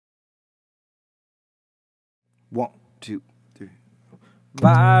1, 2, 3.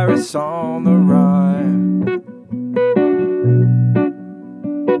 Virus on the run.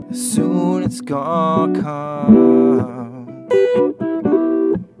 Soon it's gonna come.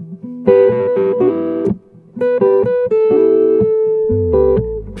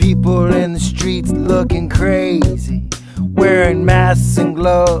 People in the streets looking crazy, wearing masks and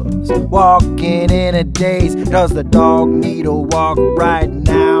gloves, walking in a daze. Does the dog need a walk right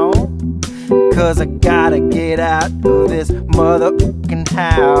now? 'Cause I gotta get out of this motherfucking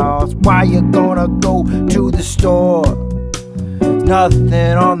house. Why you gonna go to the store? There's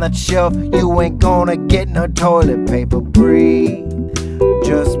nothing on that shelf. You ain't gonna get no toilet paper. Breathe,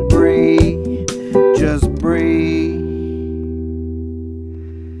 just breathe, just breathe.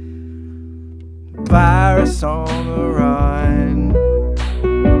 Virus on the run.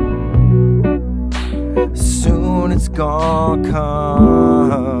 Soon it's gonna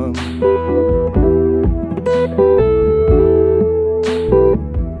come.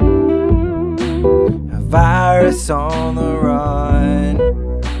 Virus on the run.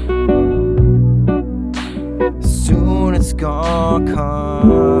 Soon it's gonna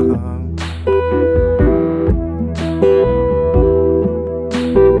come.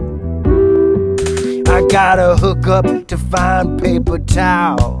 I gotta hook up to find paper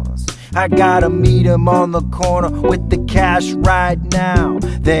towels. I gotta meet him on the corner with the cash right now.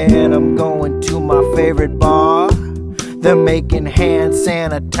 Then I'm going to my favorite bar. They're making hand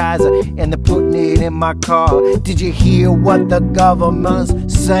sanitizer and they're putting it in my car. Did you hear what the government's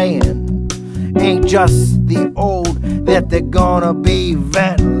saying? Ain't just the old that they're gonna be.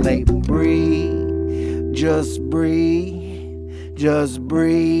 Ventilate, breathe, just breathe, just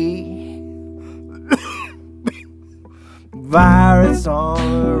breathe. Virus on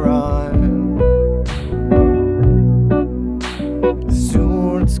the run.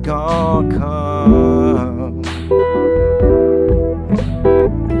 Soon it's gonna come.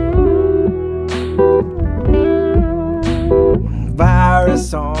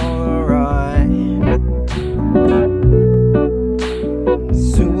 Virus on the run.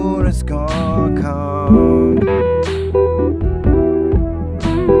 Soon it's gonna come.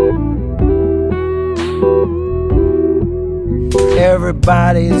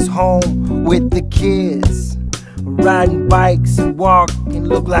 Everybody's home with the kids, riding bikes and walking,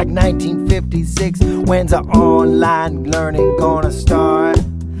 look like 1956. When's the online learning gonna start?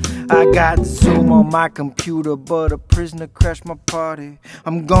 I got Zoom on my computer, but a prisoner crashed my party.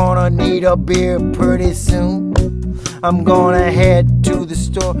 I'm gonna need a beer pretty soon. I'm gonna head to the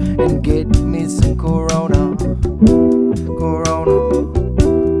store and get me some Corona.